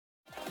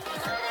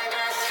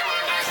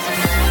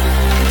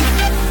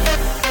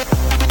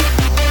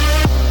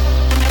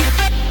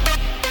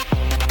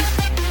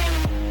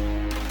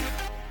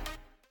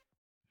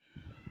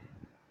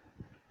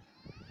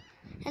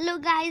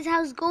guys,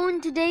 how's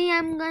going today?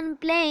 I'm gonna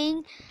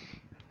playing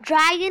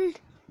Dragon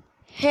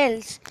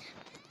Hills.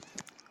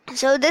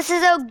 So this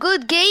is a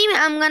good game.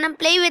 I'm gonna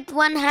play with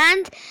one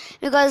hand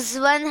because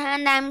one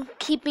hand I'm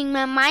keeping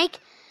my mic,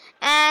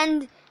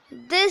 and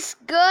this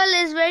girl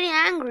is very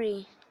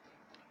angry.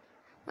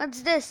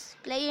 What's this?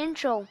 Play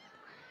intro.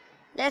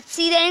 Let's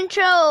see the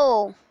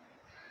intro.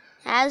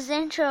 How's the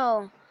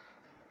intro?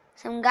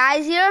 Some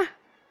guys here.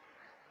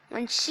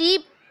 One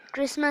sheep.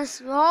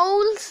 Christmas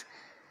rolls.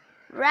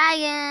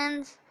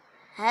 Dragons.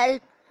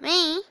 Help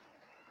me.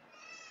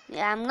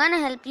 Yeah, I'm gonna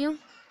help you.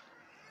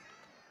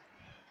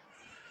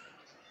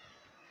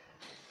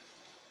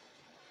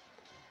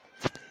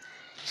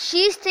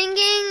 She's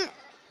thinking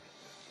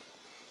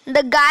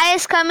the guy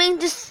is coming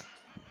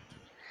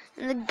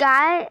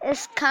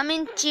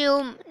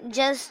to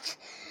just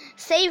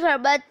save her,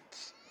 but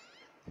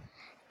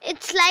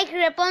it's like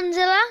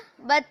Rapunzel,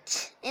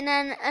 but in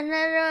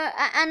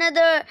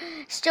another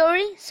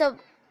story. So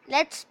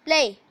let's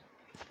play.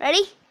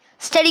 Ready?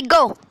 Steady,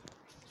 go.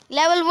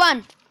 Level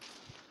 1.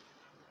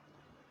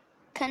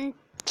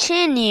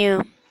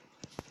 Continue.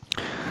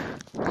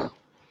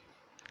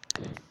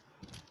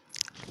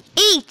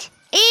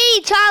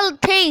 Eat all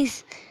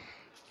things.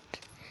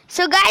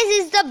 So guys,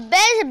 it's the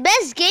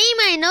best game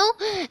I know.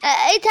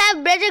 It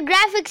have better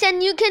graphics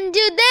and you can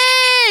do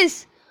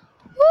this.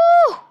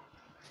 Woo!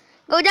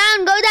 Go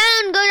down, go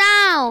down, go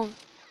down.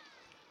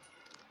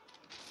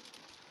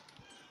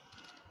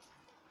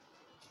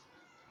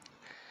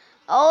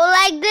 Oh,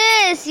 like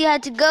this. You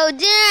have to go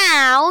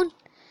down.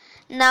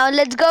 Now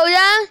let's go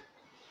down.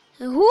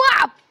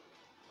 Whoop!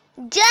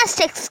 Just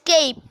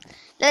escape.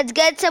 Let's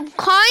get some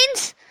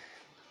coins.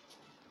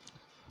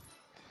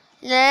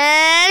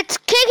 Let's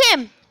kick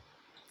him.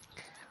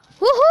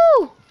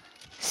 Woohoo!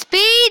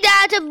 Speed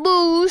at a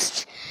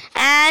boost.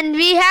 And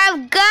we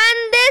have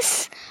done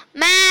this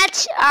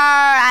match,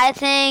 I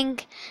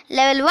think,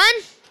 level 1.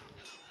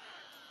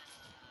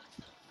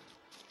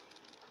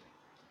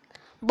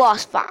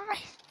 Boss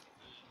fight.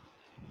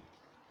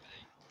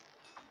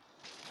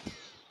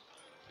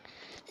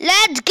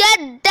 Let's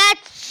get that,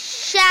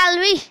 shall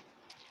we?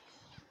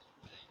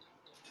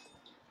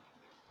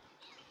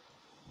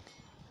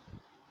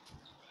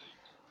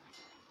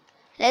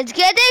 Let's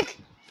get it.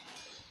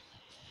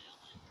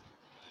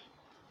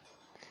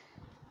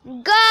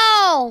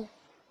 Go.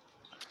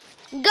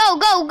 Go,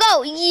 go,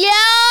 go.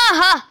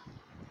 Yeah.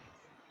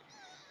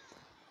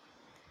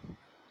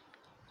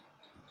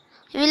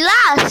 We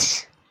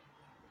lost.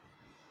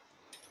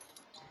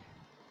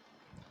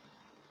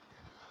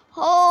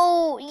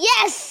 Oh,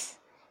 yes.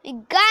 We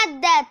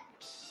got that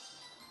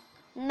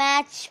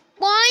match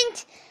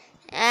point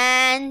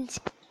and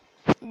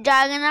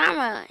dragon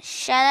armor.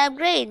 Shall I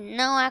upgrade?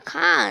 No, I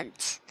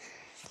can't.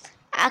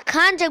 I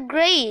can't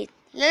upgrade.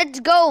 Let's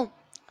go.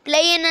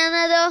 Play in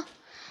another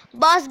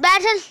boss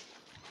battle.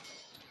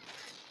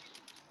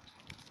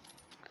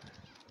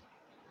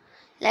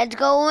 Let's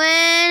go in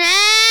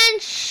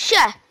and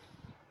shut.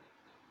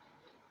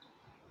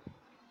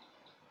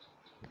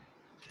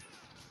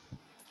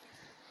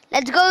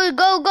 Let's go,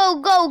 go,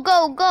 go, go,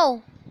 go,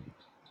 go.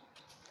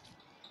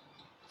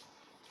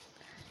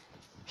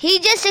 He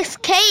just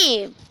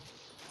escaped.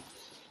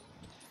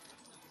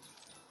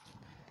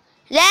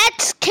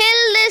 Let's kill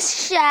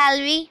this, shall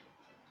we?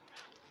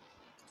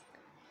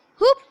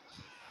 Whoop.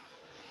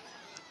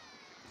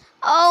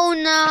 Oh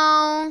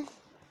no.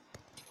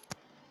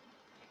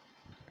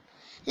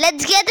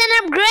 Let's get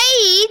an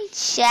upgrade,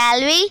 shall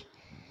we?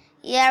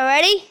 Yeah,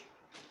 ready?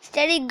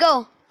 Steady,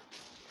 go.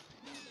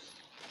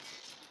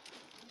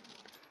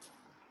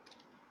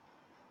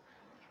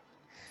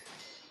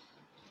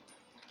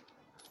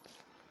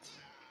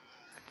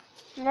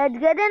 Let's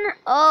get an...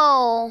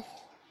 Oh.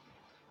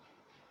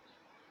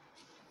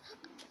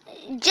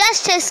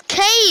 Just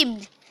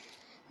escaped.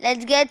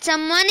 Let's get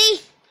some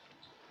money.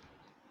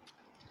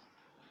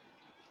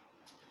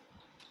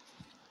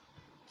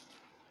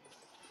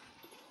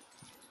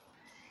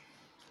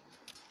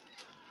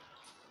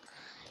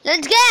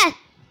 Let's get.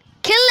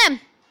 Kill him.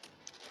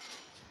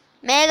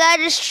 Mega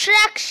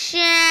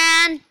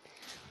distraction.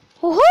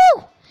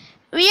 Woohoo!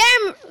 We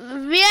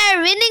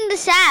are winning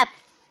this app.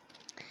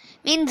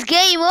 Means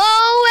game.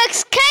 Oh,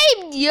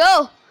 escaped,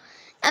 yo.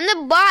 I'm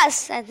the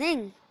boss, I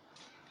think.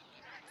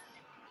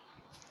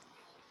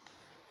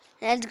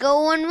 Let's go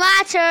on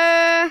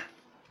water.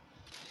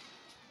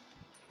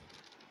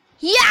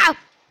 Yeah.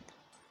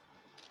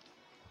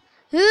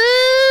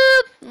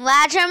 Whoop.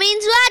 Water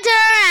means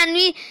water, and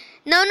we.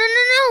 No.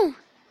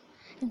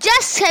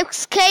 Just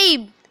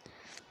escape.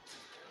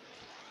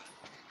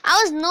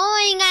 I was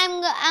knowing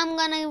I'm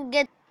gonna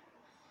get.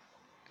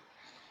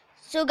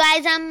 So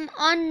guys, I'm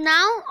on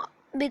now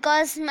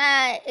because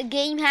my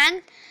game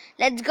hanged.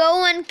 Let's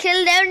go and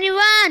kill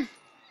everyone.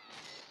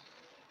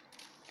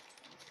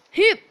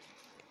 Whoop.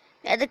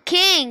 We're the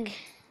king.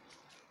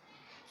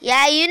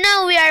 Yeah, you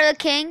know we are the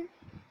king.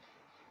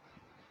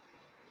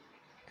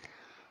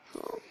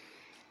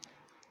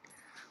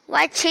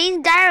 Why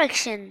change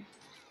direction?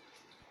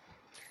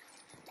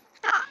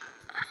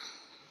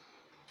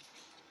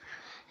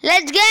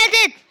 Let's get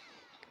it!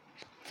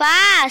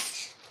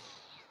 Fast!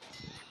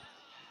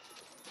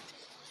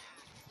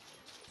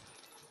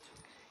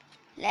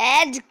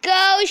 Let's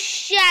go,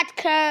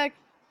 shortcut!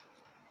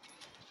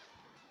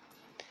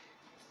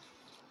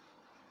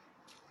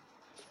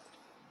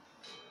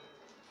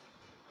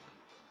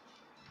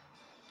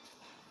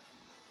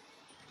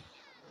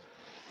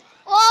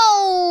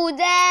 Oh,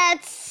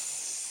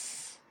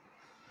 that's...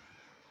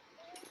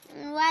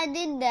 Why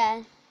did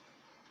that?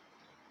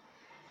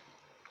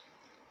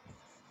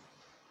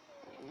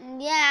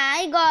 Yeah,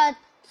 I got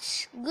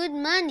good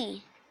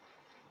money.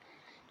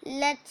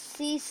 Let's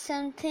see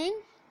something.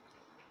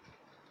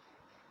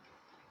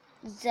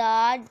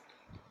 Zod,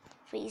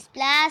 Face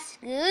Blast,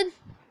 good.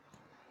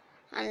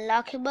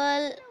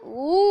 Unlockable.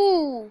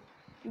 Ooh,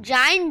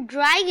 Giant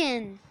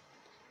Dragon,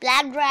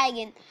 Black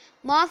Dragon.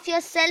 Morph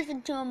yourself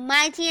into a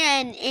mighty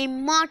and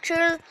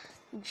immortal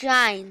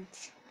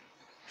giant.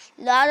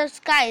 Lord of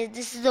Skies.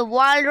 This is a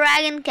wall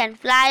dragon, can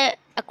fly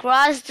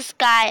across the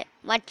sky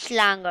much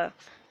longer.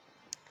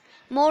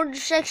 More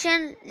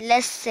destruction,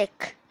 less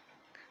sick.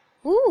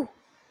 Ooh.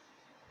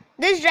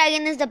 This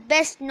dragon is the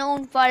best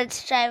known for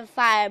its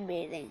fire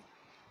breathing.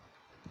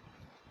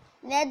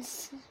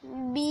 Let's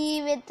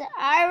be with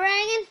our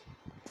dragon.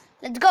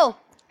 Let's go.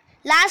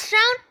 Last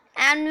round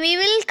and we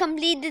will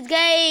complete this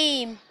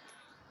game.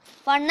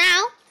 For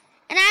now,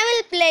 and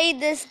I will play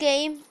this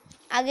game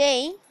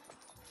again.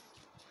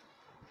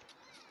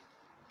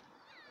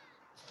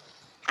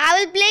 I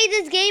will play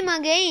this game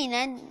again.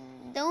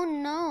 I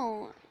don't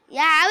know.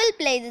 Yeah, I will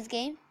play this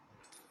game.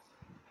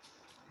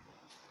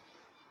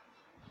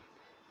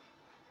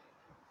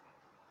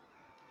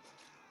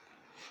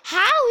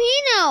 How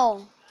he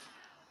know?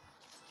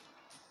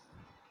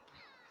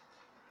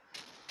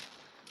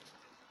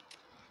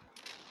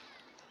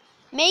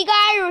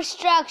 Mega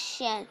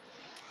restriction.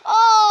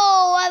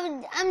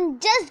 Oh, I'm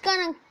just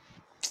gonna...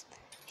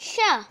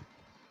 Sure.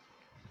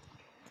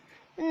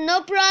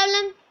 No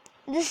problem.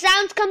 This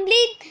sounds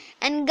complete.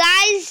 And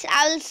guys,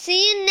 I will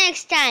see you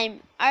next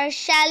time. Or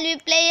shall we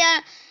play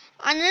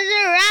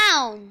another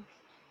round?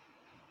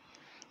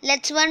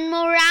 Let's one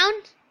more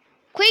round.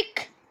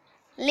 Quick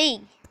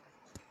league.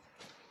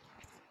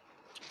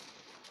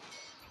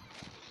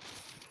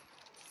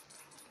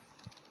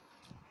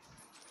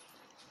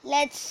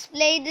 Let's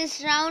play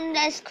this round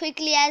as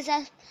quickly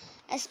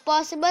as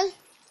possible.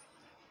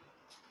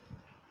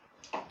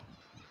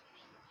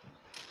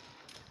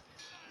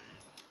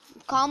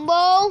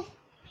 Combo.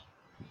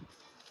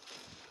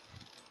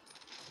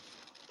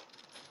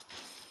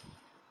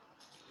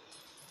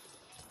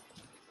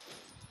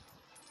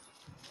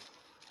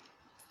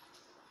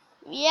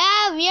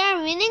 Yeah, we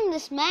are winning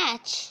this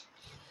match.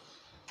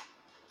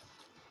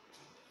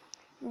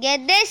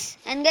 Get this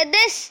and get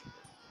this.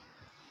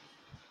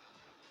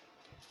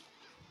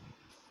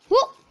 Woo!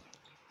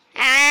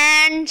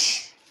 And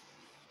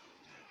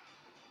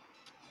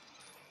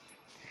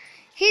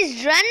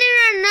he's running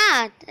or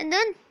not? I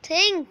don't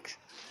think.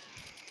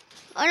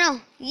 Oh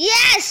no.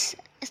 Yes!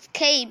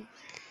 Escape.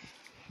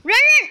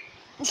 Run!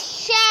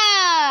 Sure!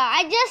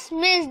 I just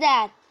missed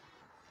that.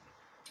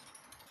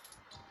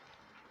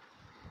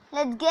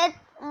 Let's get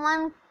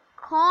one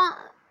coin.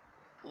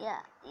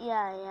 Yeah.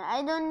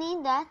 I don't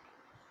need that.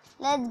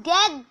 Let's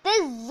get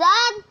this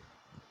Zod.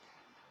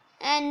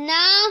 And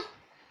now,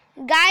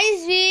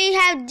 guys, we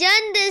have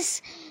done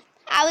this.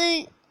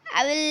 I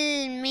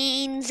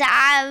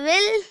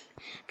will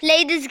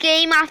play this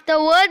game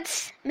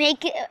afterwards.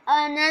 Make it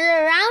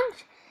another round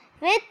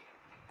with.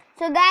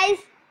 So guys,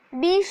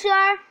 be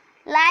sure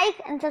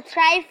like and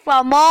subscribe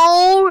for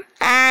more.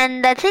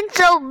 And I think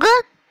so.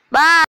 Good.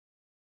 Bye.